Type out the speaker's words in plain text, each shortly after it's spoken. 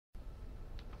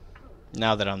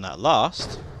Now that I'm not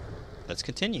lost, let's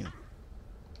continue.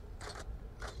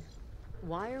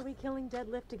 Why are we killing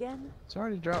Deadlift again? It's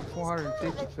already dropped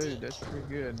 450 food. That's pretty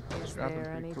good. It's Is dropping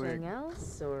there pretty quick. anything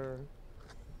else, or...?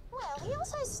 Well, he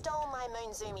also stole my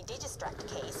Moonzoomy Digistruct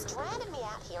key, stranded me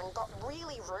out here, and got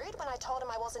really rude when I told him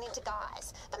I wasn't into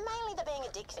guys. But mainly the being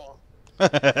a dick thing.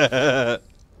 I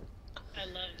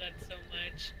love that so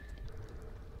much.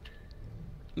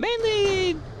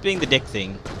 Mainly being the dick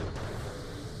thing.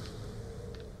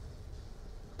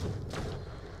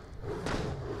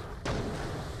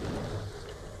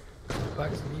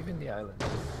 Bugs leaving the island.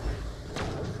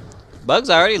 Bugs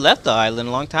already left the island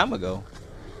a long time ago.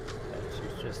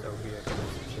 She's just over here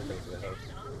shipping the house.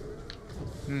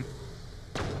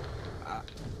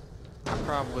 I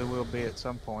probably will be at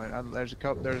some point. There's a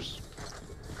couple.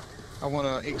 I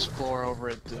want to explore over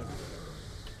at the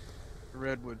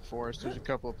Redwood Forest. There's a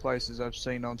couple of places I've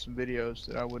seen on some videos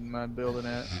that I wouldn't mind building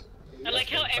at. I like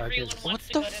how everyone wants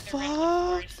to the go to the fuck? Redwood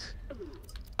Forest.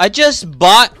 I just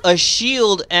bought a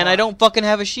shield and I don't fucking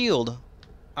have a shield.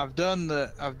 I've done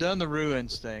the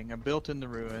ruins thing. I built in the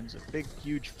ruins, a big,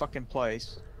 huge fucking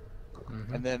place,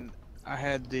 and then I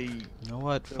had the You know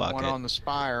what? the Fuck one it. on the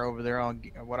spire over there on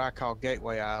what I call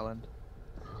Gateway Island.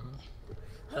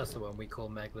 That's the one we call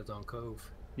Megalodon Cove.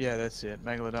 Yeah, that's it,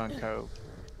 Megalodon Cove.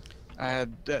 I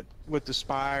had that with the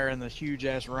spire and the huge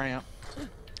ass ramp.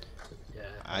 Yeah,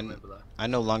 I remember that. I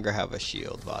no longer have a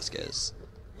shield, Vasquez.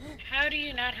 How do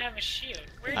you not have a shield?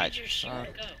 Where did your shield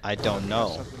go? I don't know.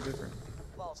 Something different.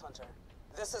 Vault Hunter,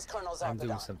 this is Colonel I'm doing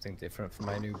Zarpedon. something different for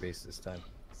my new base this time.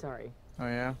 Sorry. Oh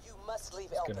yeah. You must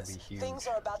leave gonna Elpis. be huge. Things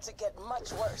are about to get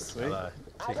much worse. Sweet. I'll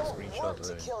I take a don't screenshot want of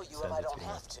to it kill and you if send I it don't to you.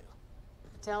 have to.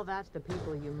 Tell that to the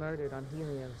people you murdered on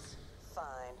Helios.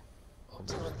 Fine.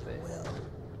 Do Almost what you there. will.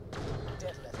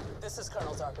 Deadlift, this is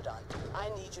Colonel Zarpedon. I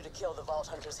need you to kill the Vault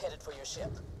Hunters headed for your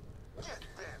ship. Get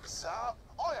bent, Zarp.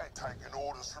 I ain't taking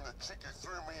orders from the chick who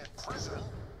threw me in prison.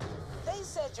 They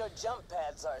said your jump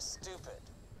pads are stupid.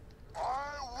 I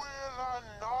will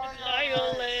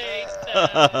Annihilate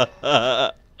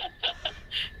them.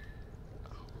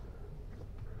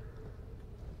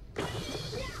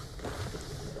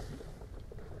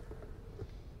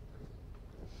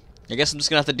 I guess I'm just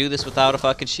gonna have to do this without a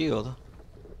fucking shield.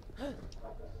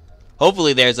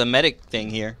 Hopefully there's a medic thing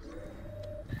here.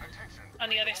 On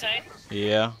the other side?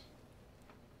 Yeah.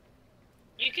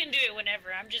 You can do it whenever.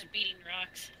 I'm just beating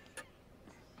rocks.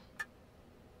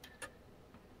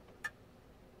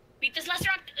 Beat this last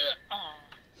rock. Aw.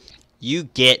 You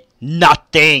get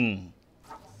nothing.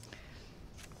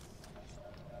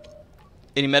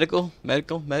 Any medical?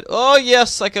 Oh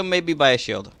yes, I can maybe buy a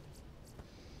shield.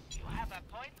 You have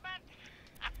appointment?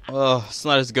 Oh, it's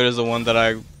not as good as the one that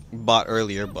I bought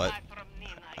earlier, but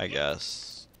I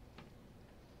guess.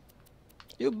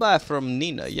 You buy from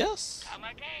Nina, yes? Come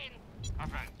again. A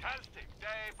fantastic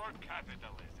day for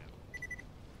capitalism.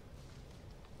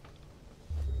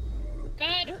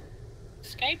 God,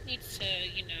 Skype needs to,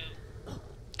 you know.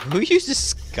 Who uses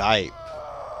Skype?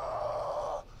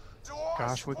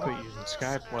 Gosh, we quit using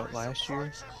Skype what last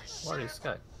year? What is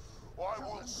Skype? I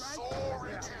will soar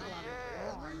into the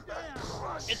air and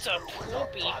crush It's a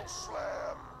poopy.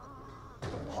 slam.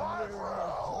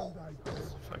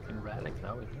 It's fucking relic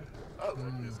now, isn't it? I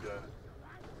like this guy.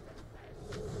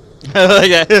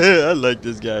 I like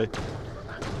this guy.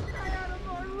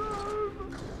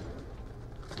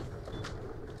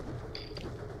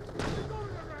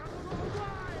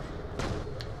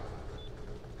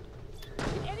 Did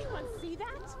anyone see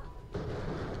that?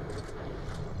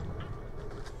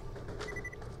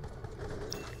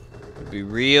 It'd be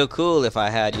real cool if I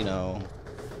had, you know.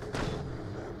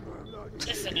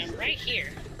 Listen, I'm right here.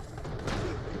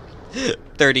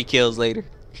 30 kills later.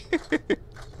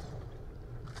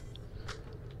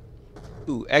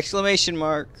 Ooh, exclamation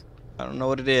mark. I don't know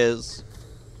what it is.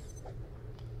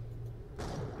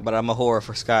 But I'm a whore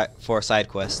for a side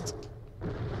quest.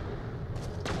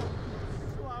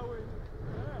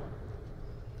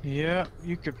 Yeah,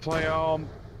 you could play a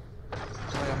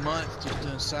month just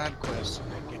doing side quests and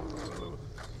make it.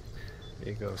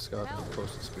 Here you go, Scott. I'll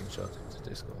post a screenshot to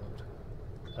Discord.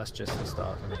 That's just the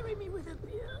start. Bury me with a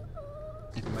beer.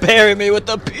 Bury me with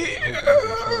the I beer.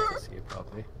 hope you can see it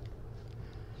properly.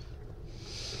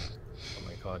 Oh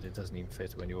my god, it doesn't even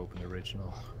fit when you open the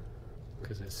original.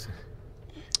 Because it's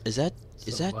Is that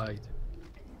so wide.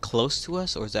 close to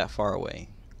us or is that far away?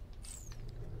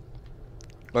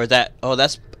 Or is that? Oh,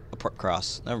 that's a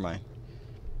cross. Never mind.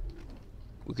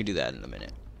 We can do that in a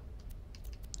minute.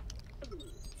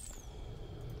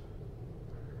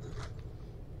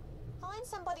 Find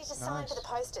somebody to sign for the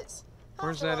posters.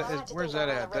 Where's that? Where's that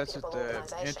at? That's at the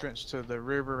entrance to the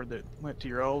river that went to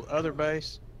your old other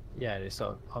base. Yeah, it's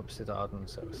opposite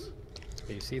Arden's house.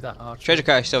 You see that arch? Treasure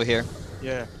case over here.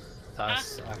 Yeah.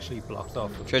 That's actually blocked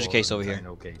off. With Treasure case over here.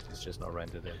 No gate. It's just not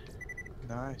rendered in.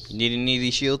 Nice. You need any of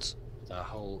these shields? The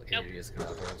whole area is gonna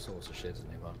have all sorts of shit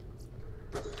in it,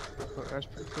 man. Oh, that's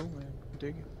pretty cool, man.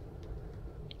 Dig it.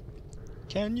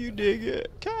 Can you dig it?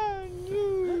 Can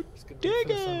you dig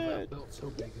it? Built so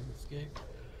big in this game.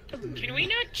 Can we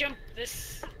not jump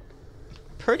this?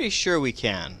 Pretty sure we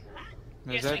can.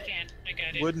 Yes, Is we that can. I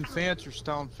got it. wooden fence or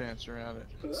stone fence around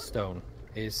it? Stone.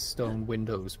 Is stone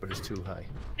windows, but it's too high.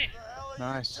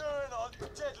 Nice. Turn on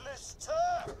deadless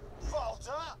turn,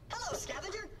 Volta. Hello,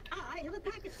 scavenger. I have a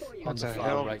package for you. On That's the a far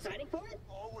hell. right. Exciting for it?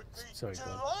 I would be Sorry, go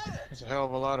on. delighted. That's a hell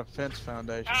of a lot of fence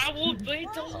foundation. I will be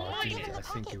Oh, dude, delighted. I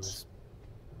think it was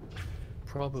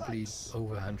probably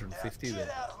over 150 Get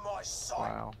there. out of my sight.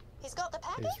 Wow. He's got the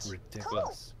package. It's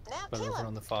ridiculous. Cool. Now But kill over him.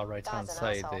 on the far right hand Guy's an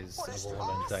side, asshole. there's What a is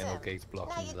wall and dino awesome. gates Now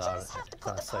blocking you that, just have to put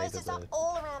that the side of posters up the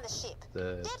all around the ship.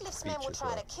 the Deadlift men beach will as try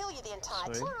well. to kill you the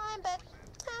entire Sweet. time, but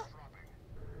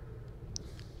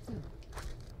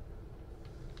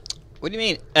What do you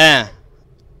mean?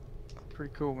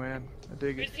 Pretty cool, man. I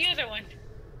dig it. Where's the other one?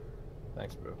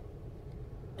 Thanks, bro.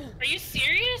 Are you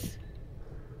serious?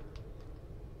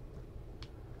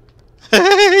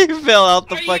 He fell out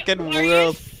the Are you- fucking are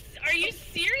world. Are you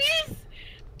serious?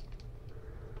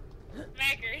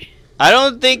 Macker. I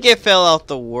don't think it fell out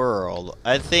the world.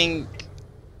 I think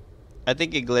it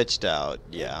glitched out.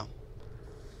 Yeah.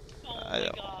 Oh I my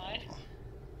don't- god.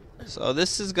 So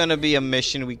this is gonna be a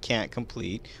mission we can't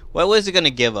complete. What was it gonna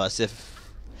give us if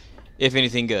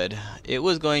anything good? It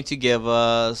was going to give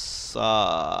us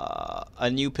a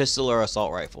new pistol or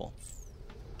assault rifle.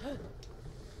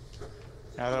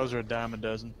 Now those are a dime a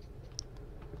dozen.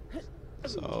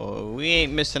 So we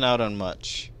ain't missing out on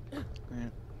much. I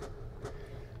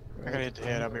gotta hit the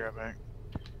head. I'll be right back.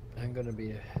 I'm gonna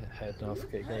be heading off,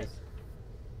 okay, guys?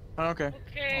 Okay.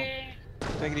 Okay.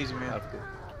 Take it easy, man. Have good.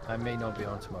 I may not be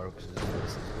on tomorrow because it's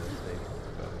Wilson's birthday,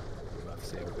 but we'll have to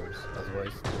see how it goes.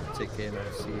 Otherwise, take care and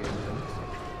I'll see you in a minute.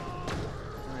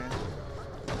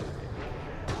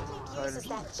 Deadlift uses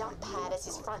that jump pad as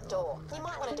his front door. You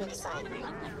might want to do the same.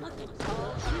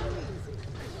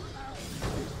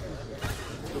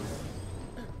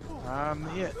 I'm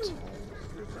it.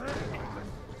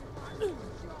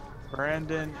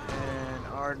 Brandon and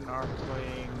Arden are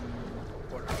playing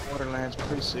Borderlands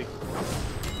Precinct.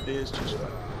 Biz just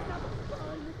went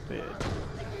bed.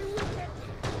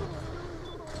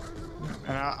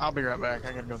 And I'll be right back.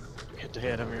 I gotta go hit the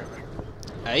head. I'll be right back.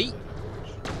 Hey.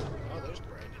 Oh, there's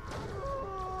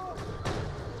Brandon.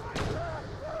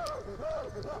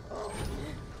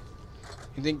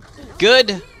 You think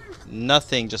good?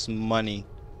 Nothing, just money.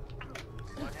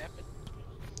 What happened?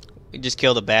 We just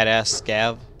killed a badass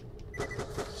scav.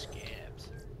 Scabs.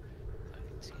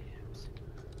 Fucking scabs.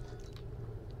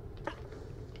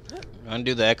 Wanna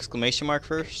do the exclamation mark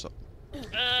first?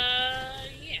 Yeah.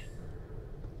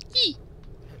 Yee.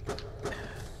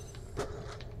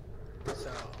 So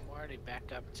I'm already back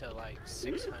up to like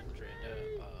 600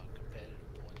 competitive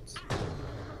points.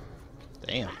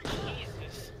 Damn.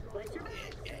 Jesus.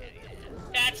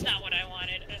 That's not what I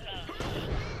wanted.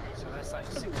 So that's like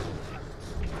 600.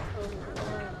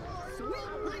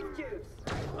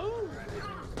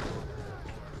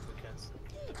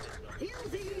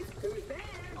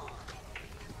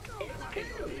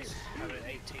 Because I'm at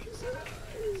 18, so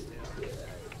still.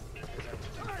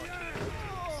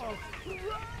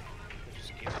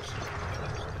 Just give it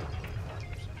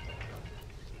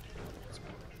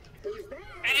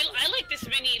I like this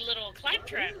mini little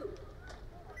claptrap.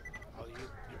 Oh, you're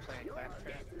playing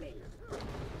Claptrap?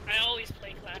 I always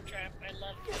play claptrap. I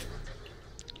love it.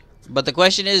 But the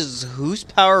question is, whose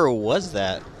power was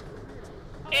that?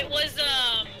 It was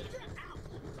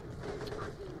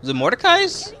Was it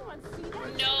Mordecai's?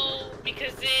 no,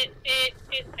 because it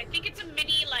I think it's a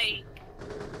mini like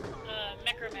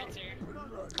necromancer.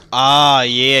 Ah,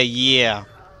 yeah.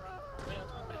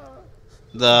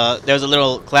 There's a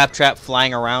little claptrap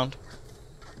flying around.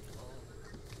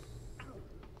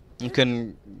 We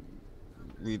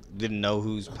didn't know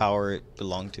whose power it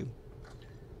belonged to.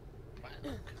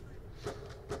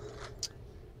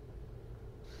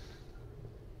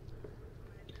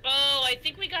 Oh, I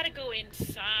think we gotta go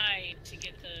inside to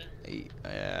get the.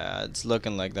 Yeah, it's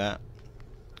looking like that.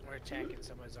 We're attacking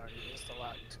someone's already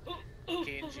locked.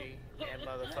 Genji and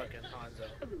motherfucking Hanzo.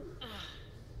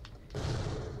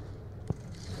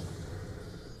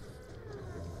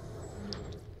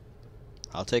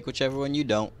 I'll take whichever one you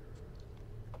don't.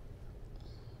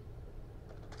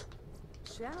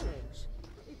 challenge.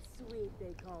 It's sweet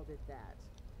they called it that.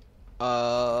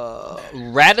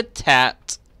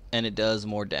 Rat-a-tat, and it does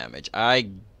more damage. I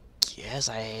guess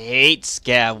I hate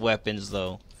scav weapons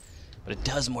though, but it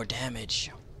does more damage.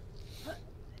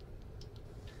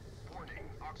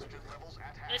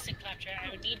 Listen, Claptrap, I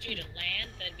would need you to land.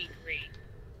 That'd be great.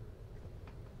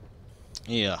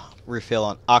 Yeah, refill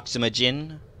on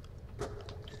oxygen.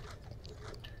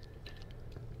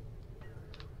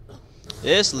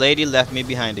 This lady left me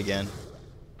behind again.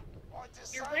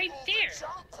 You're right there.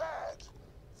 Jump pad.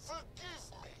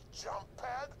 Forgive me, jump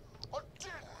pad. I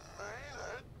didn't mean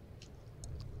it.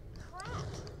 Crap.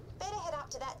 Better head up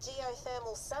to that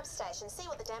geothermal substation, see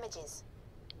what the damage is.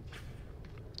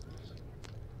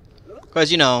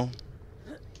 Because, you know,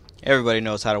 everybody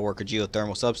knows how to work a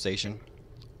geothermal substation.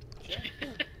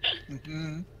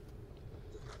 Mm-hmm.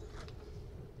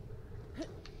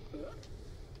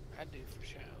 I do for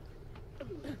show.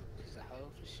 It's a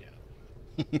hoe for show.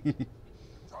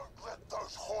 Don't let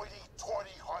those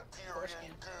hoity-toity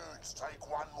Hyperion goons take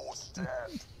one more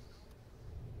step.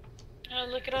 Oh,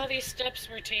 look at all these steps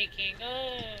we're taking.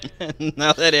 Oh.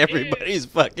 Now that everybody's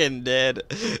fucking dead.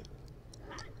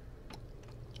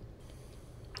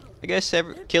 I guess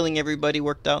killing everybody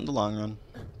worked out in the long run.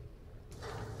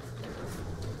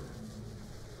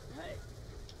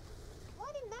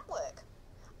 Why didn't that work?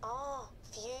 Oh,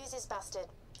 fuse is busted.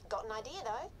 Got an idea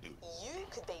though. You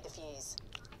could be the fuse.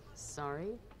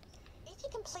 Sorry? If you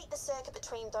complete the circuit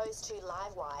between those two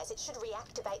live wires, it should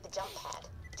reactivate the jump pad.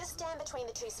 Just stand between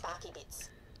the two sparky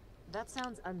bits. That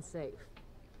sounds unsafe.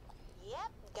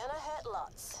 Yep, gonna hurt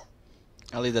lots.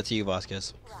 I'll leave that to you,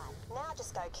 Vasquez. Right, now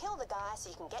just go kill the guy so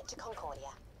you can get to Concordia.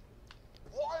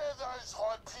 Why are those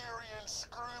Hyperion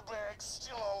screwbags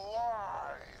still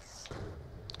alive?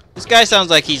 This guy sounds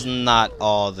like he's not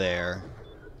all there.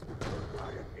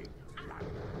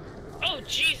 Oh,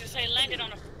 Jesus, I landed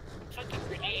on a fucking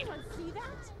grenade. Anyone see that?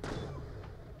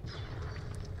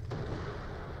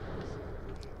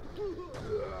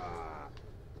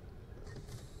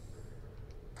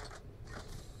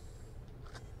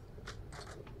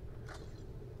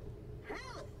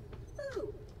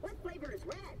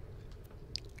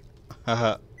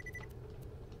 Haha.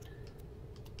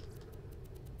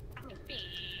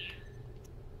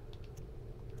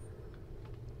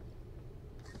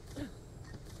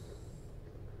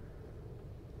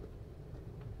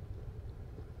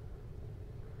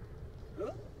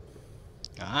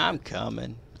 I'm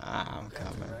coming. I'm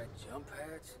coming. Jump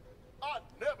pads? I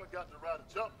never got to ride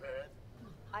a jump pad.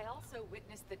 I also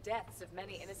witnessed the deaths of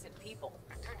many innocent people.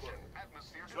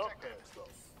 Jump pads, though.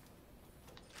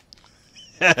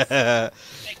 I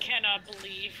cannot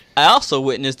believe. I also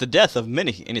witnessed the death of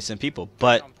many innocent people,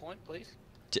 but On point, please.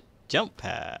 jump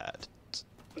pad.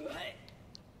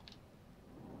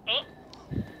 Oh,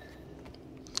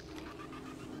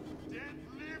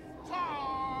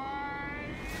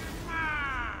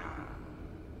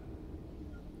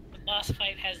 the boss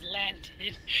fight has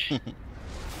landed.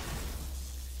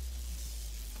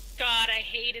 God, I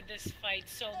hated this fight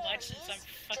so much since I'm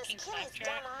fucking Just kill his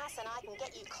Claptrap. dumb ass and I can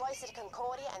get you closer to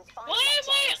Concordia and find Why that am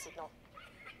I- jamming signal.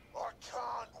 I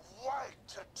can't wait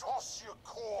to toss your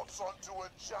corpse onto a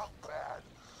jump pad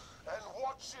and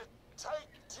watch it take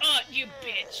to Oh, the you air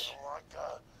bitch. like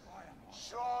a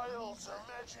child's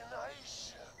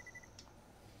imagination.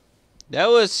 That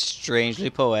was strangely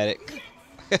poetic.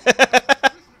 Yeah.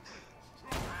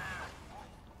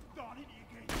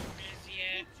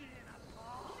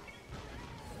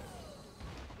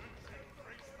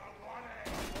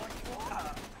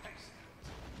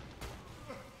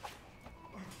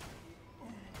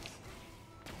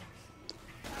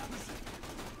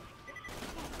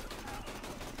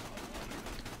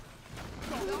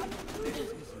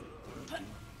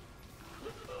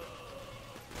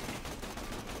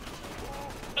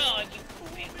 Oh,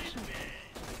 you bitch.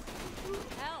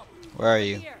 Help! Where are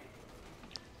you? Here.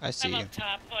 I see I'm you. up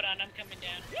top. Hold on, I'm coming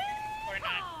down. Or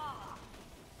not.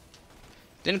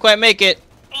 Didn't quite make it.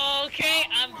 Okay,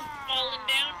 I'm falling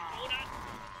down. Hold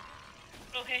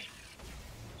on. Okay.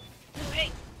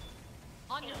 Hey.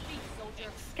 On your feet,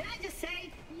 soldier. Can I just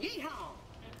say, yeehaw?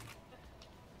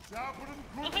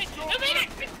 Okay.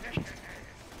 Okay.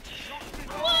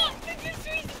 What?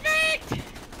 Disrespect!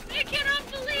 I cannot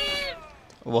believe!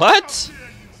 What?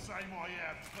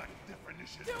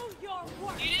 Do your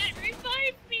work. You didn't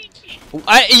revive me!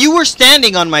 You were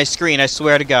standing on my screen, I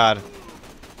swear to God.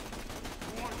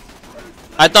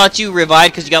 I thought you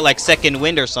revived because you got like second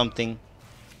wind or something.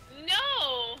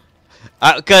 No!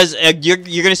 Because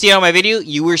you're gonna see it on my video.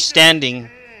 You were standing,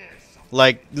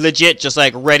 like legit, just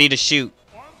like ready to shoot.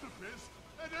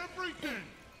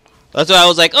 That's why I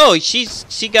was like, oh,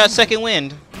 she got second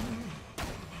wind.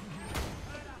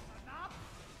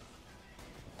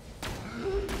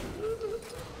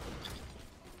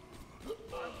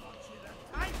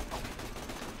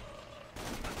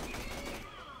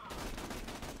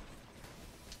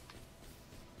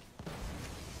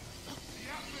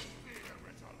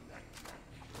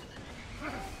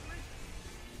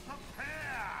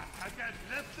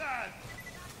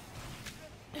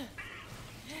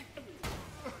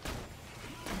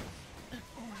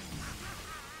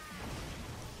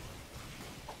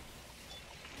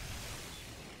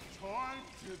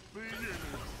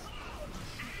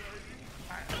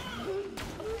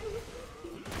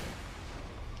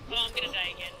 Oh, I'm gonna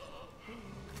die again.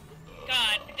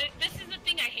 God, this is the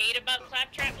thing I hate about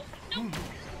Claptrap. No.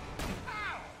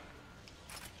 How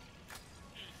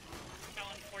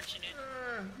unfortunate.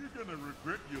 You're gonna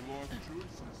regret your long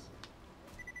choices.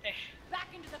 Back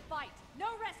into the fight. No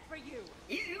rest for you.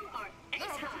 You are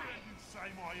How dare you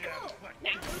say my ass like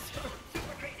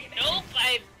Nope,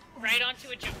 I right onto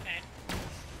a jump pad.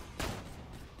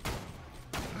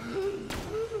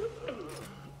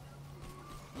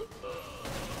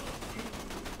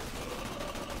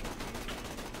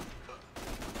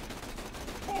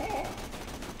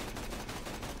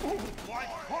 my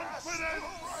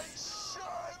confidence!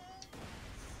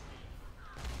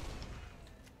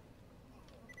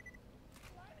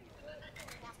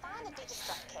 Now find the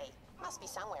Digistruct key. Must be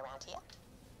somewhere around here.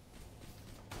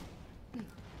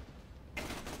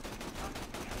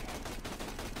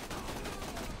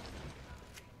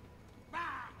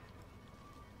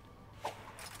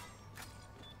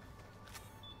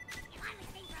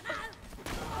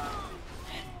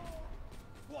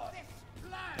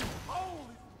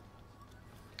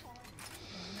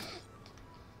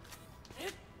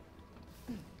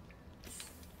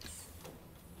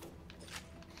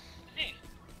 Hey.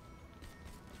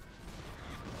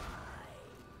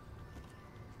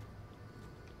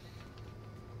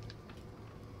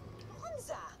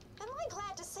 Monza! Am I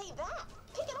glad to see that?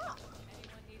 Pick it up!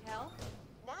 Anyone need help?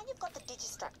 Now you've got the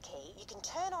Digistruct key, you can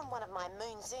turn on one of my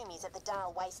moon zoomies at the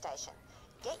Darl way station.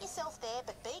 Get yourself there,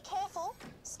 but be careful.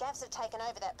 Scavs have taken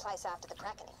over that place after the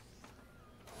Crackening.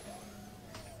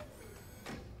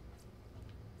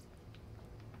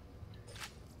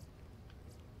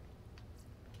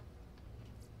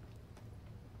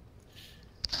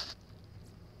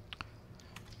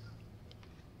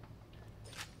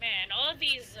 Man, all of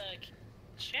these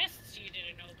chests you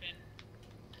didn't open.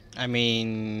 I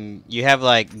mean, you have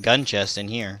like gun chests in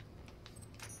here.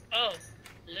 Oh,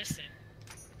 listen.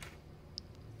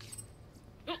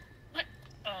 Oh, what?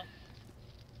 Oh.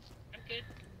 I'm good.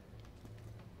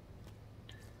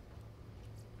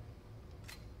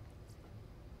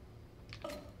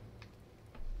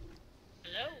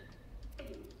 Hello?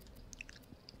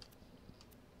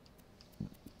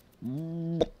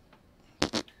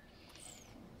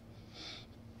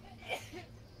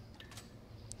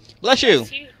 Bless you.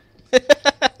 See you.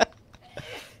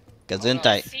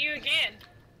 Gesundheit. See you again.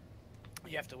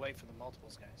 You have to wait for the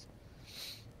multiples, guys.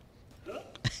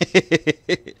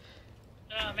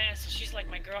 Oh man, so she's like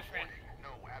my girlfriend.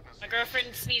 My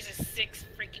girlfriend sneezes 6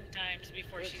 freaking times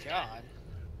before she's done.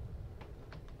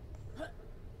 God.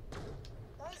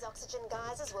 Those oxygen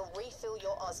geysers will refill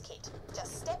your Oz kit.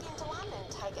 Just step into one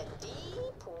and take a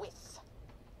deep whiff.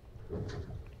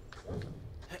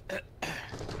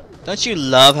 Don't you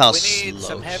love how We need slow?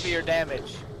 some heavier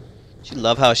damage. Don't you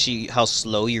love how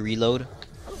slow you reload?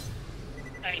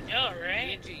 I know,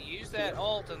 right? Genji, use that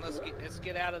ult and let's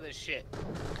get out of this shit.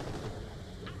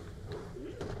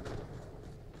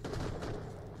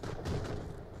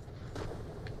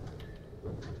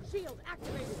 Shield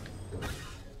activated.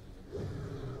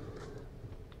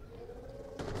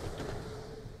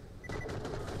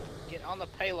 Get on the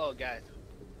payload, guys.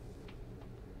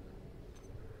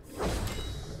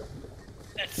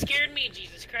 That scared me,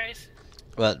 Jesus Christ.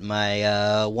 What,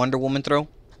 my Wonder Woman throw?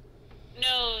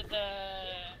 No,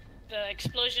 the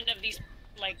explosion of these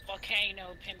like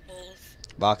volcano pimples.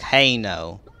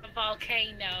 Volcano. A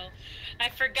volcano. I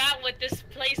forgot what this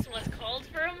place was called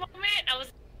for a moment. I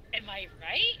was, am I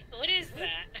right? What is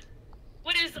that?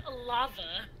 What is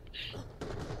lava?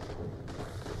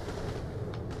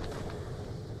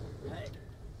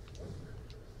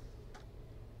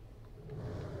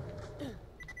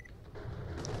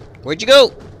 Where'd you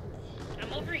go?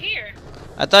 I'm over here.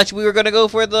 I thought we were gonna go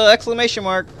for the exclamation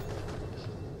mark.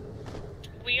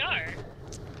 We are.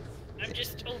 I'm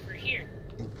just over here,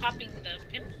 popping the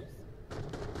pimples.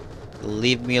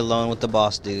 Leave me alone with the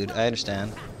boss, dude. I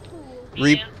understand.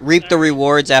 Yeah, Reap the sorry.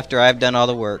 rewards after I've done all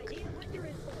the work.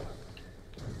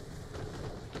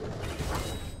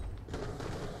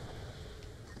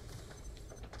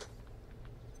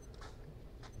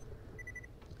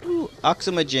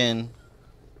 Oxymogen.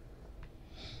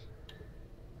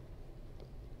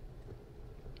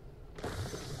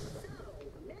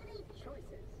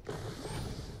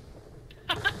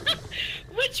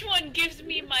 Which one gives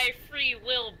me my free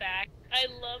will back? I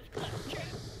love Claptrap.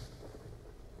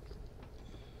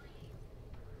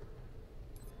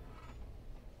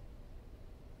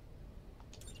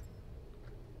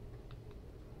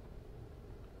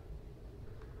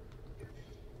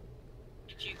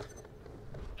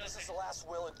 This is the last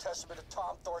will and testament of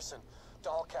Tom Thorson,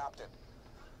 Doll Captain.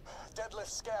 Deadlift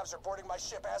scavs are boarding my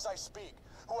ship as I speak.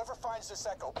 Whoever finds this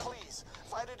echo, please,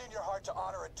 find it in your heart to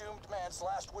honor a doomed man's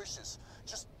last wishes.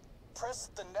 Just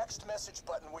press the next message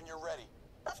button when you're ready.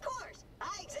 Of course.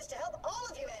 I exist to help all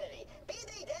of humanity, be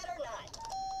they dead or not.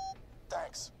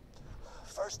 Thanks.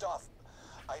 First off,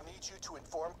 I need you to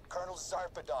inform Colonel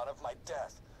Zarpedon of my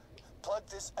death. Plug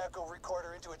this echo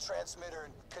recorder into a transmitter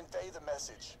and convey the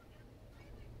message.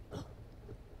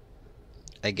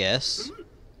 I guess.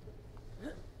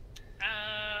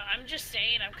 I'm just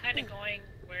saying, I'm kind of going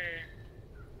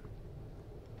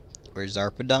Where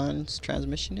Zarpedon's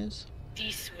transmission is?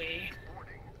 this way.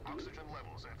 Oxygen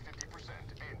levels at 50%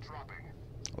 and dropping.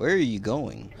 Where are you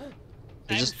going?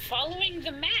 I'm following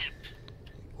the map.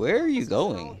 Where are you This was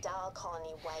an going? old Dahl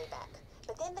colony way back.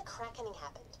 But then the crackening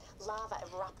happened. Lava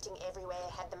erupting everywhere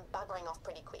had them buggering off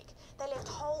pretty quick. They left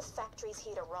whole factories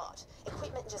here to rot.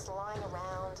 Equipment just lying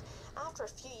around. After a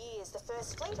few years, the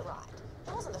first fleet arrived.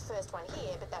 It wasn't the first one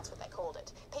here, but that's what they called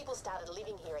it. People started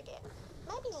living here again.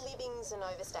 Maybe living's an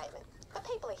overstatement, but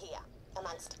people are here,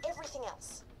 amongst everything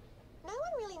else. No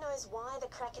one really knows why the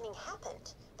crackening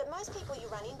happened, but most people you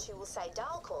run into will say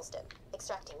Dahl caused it,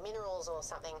 extracting minerals or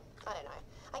something. I don't know.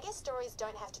 I guess stories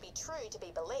don't have to be true to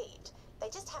be believed. They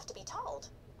just have to be told.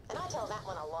 And I tell that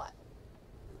one a lot.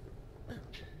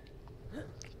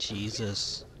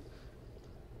 Jesus.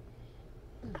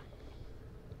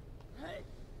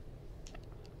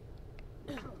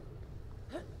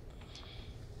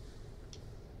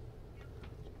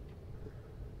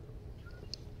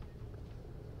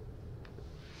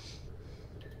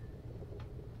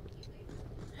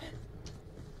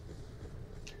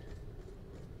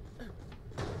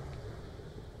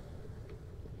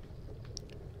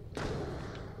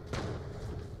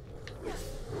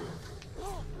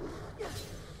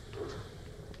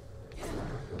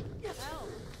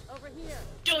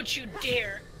 Don't you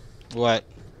dare! What?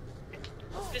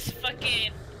 This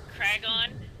fucking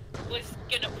Kragon was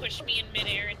gonna push me in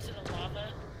midair into the lava.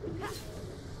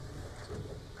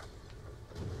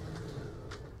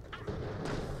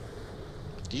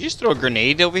 Did you just throw a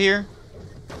grenade over here?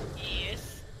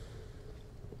 Yes.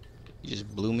 You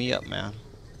just blew me up, man.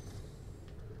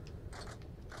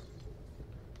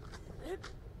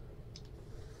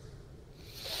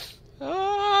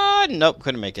 Nope,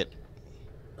 couldn't make it.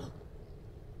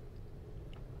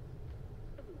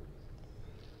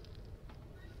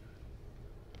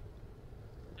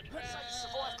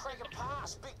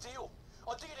 Big deal.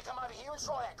 I dare you to come over here and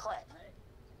try that crap.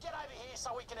 Get over here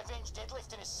so we can avenge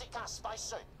Deadlift in his sick-ass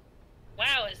spacesuit.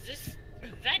 Wow, is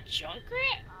that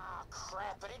Junkrat? Ah,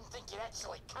 crap, I didn't think you'd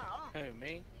actually come. Who,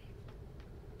 me?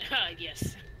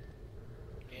 Yes.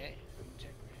 Yeah.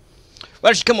 Why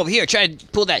don't you come over here and try to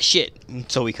pull that shit?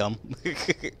 So we come.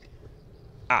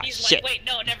 Ah, He's shit. like, wait,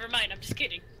 no, never mind, I'm just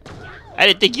kidding. I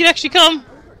didn't think you'd actually come.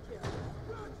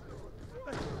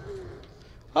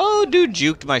 Oh, dude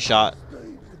juked my shot.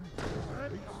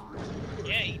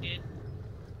 Yeah, he did.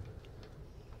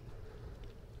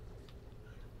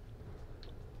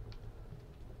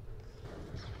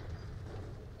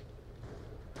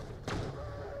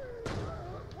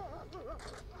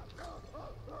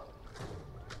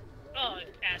 Oh,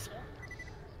 asshole.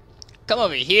 Come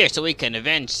over here so we can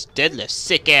avenge Deadlift's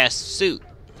sick-ass suit.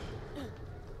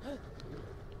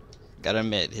 Gotta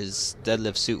admit, his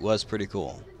Deadlift suit was pretty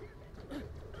cool.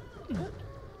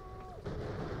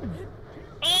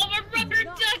 Oh, my rubber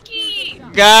ducky!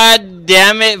 God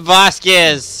damn it,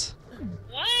 Vasquez!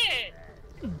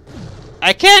 What?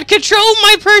 I can't control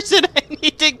my person! I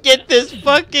need to get this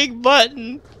fucking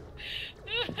button!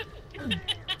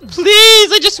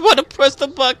 Please! I just want to press the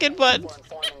fucking button!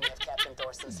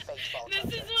 This is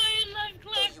why I love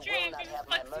Claptrap. He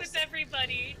fucks with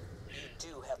everybody. You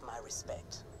do have my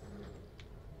respect.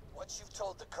 Once you've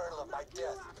told the Colonel of my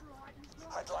death,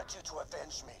 I'd like you to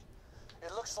avenge me.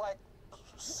 It looks like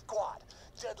Squad,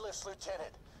 Deadlift's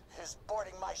lieutenant, is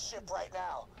boarding my ship right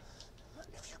now.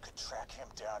 If you could track him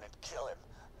down and kill him,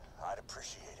 I'd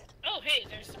appreciate it. Oh, hey,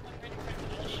 there's someone right in front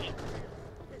of the ship.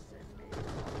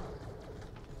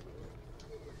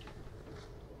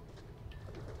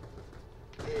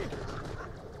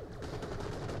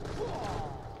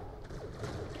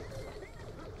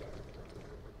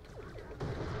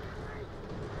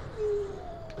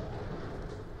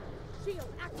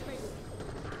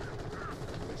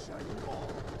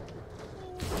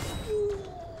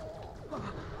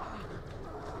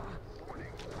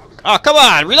 Oh, come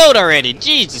on! Reload already!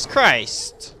 Jesus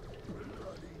Christ!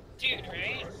 Dude,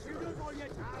 right?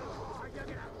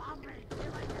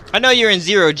 I know you're in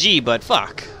 0G, but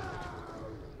fuck.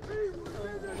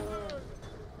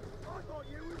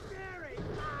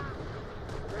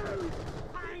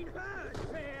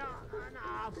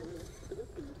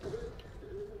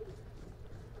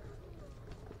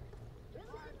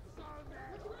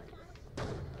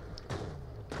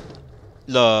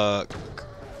 Look.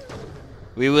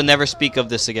 We will never speak of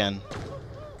this again.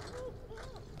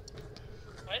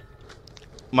 What?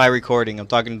 My recording. I'm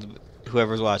talking to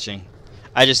whoever's watching.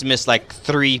 I just missed like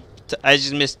three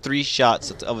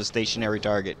shots of a stationary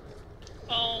target.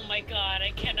 Oh my god,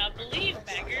 I cannot believe,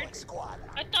 Maggard.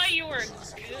 I thought you were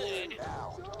good.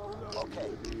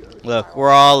 Look,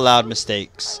 we're all allowed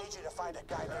mistakes.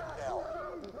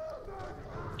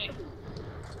 Hey.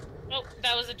 Oh,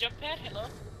 that was a jump pad. Hello.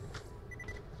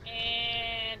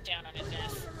 And down on his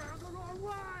ass.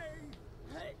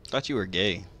 Thought you were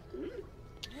gay.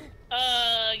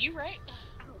 You right?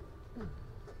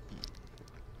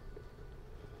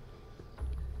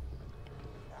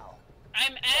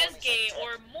 I'm as gay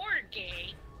or more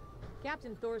gay.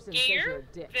 Captain Thorson says you're a Gayer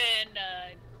dick. than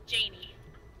Janie.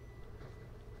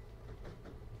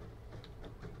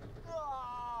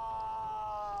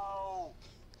 No!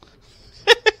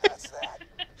 That's that.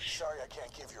 Sorry I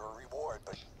can't give you a reward,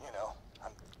 but, you know,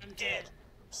 I'm dead.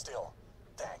 Still,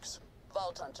 thanks.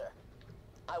 Vault Hunter,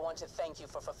 I want to thank you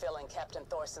for fulfilling Captain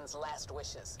Thorson's last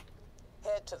wishes.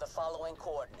 Head to the following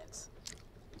coordinates.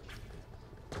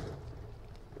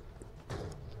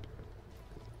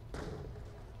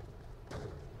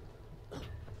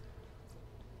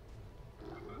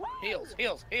 Heals,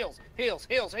 heals, heals, heals,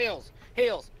 heals, heals,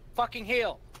 heals. Fucking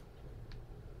heal.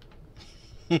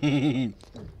 Warning,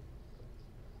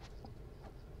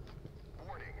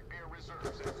 air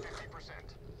reserves at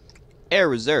 50%. Air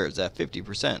reserves at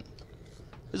 50%.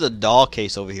 There's a doll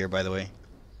case over here, by the way.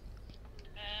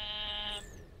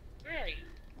 Where are you?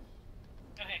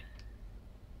 Okay.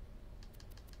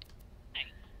 Hey,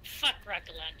 fuck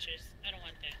rocket launchers. I don't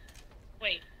want that.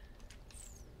 Wait.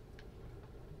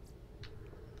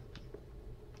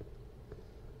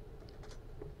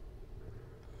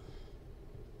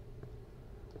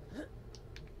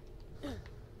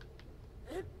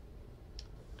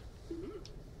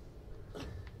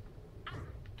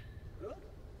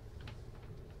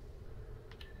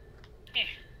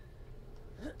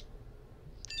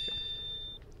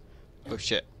 Oh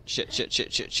shit. Shit, shit,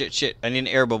 shit, shit, shit, shit. I need an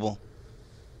air bubble.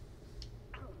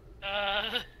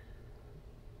 Danger,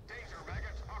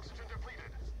 maggot. Oxygen depleted.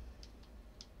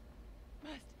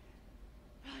 Must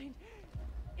find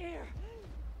air.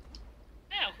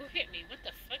 Ow, who hit me? What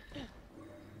the fuck?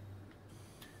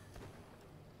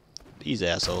 These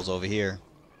assholes over here.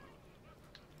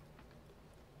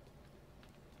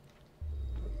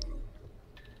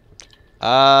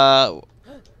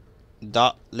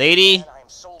 Lady? Man, I'm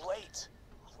so late.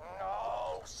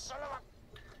 No, son of a...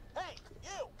 Hey,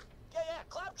 you! Yeah,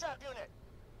 claptrap unit!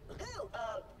 Who,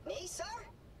 me, sir?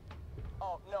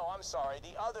 Oh, no, I'm sorry.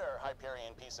 The other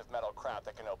Hyperion piece of metal crap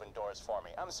that can open doors for me.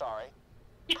 I'm sorry.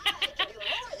 I can do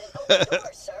more than open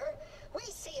doors, sir. We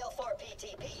CO4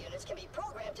 PTP units can be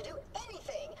programmed to do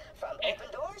anything, from open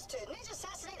doors to ninja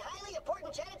assassinate highly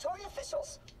important janitorial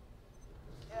officials.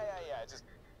 Yeah, just...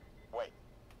 Wait,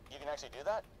 you can actually do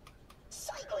that?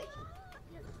 Cycling!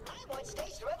 I once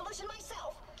staged a revolution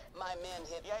myself. My men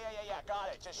hit... Yeah, got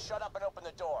it. Just shut up and open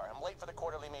the door. I'm late for the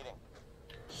quarterly meeting.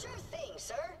 Sure thing,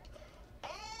 sir.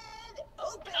 And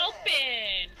open!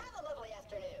 Open! Have a lovely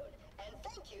afternoon, and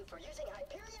thank you for using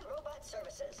Hyperion Robot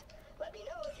Services. Let me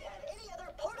know if you have any other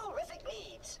portal-rific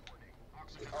needs.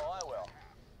 Oh, I will.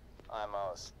 I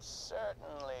most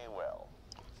certainly will.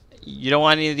 You don't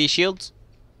want any of these shields?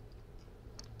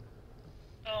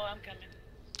 Oh, I'm coming.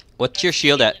 What's your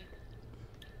shield at?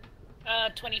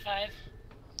 25.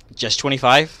 Just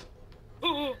 25?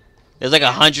 Ooh. There's like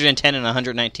 110 and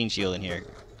 119 shield in here.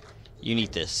 You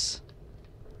need this.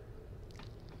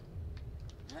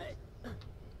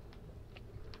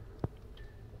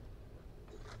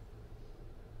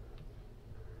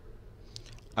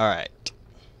 Alright.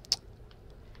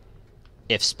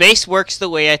 If space works the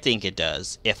way I think it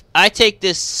does, if I take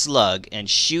this slug and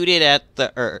shoot it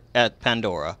at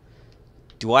Pandora,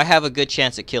 do I have a good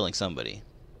chance at killing somebody?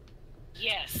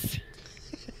 Yes.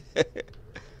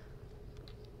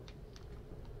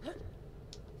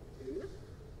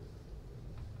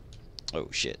 Oh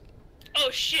shit. Oh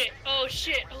shit. Oh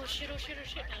shit. Oh shit. Oh shit. Oh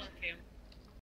shit. Oh, okay.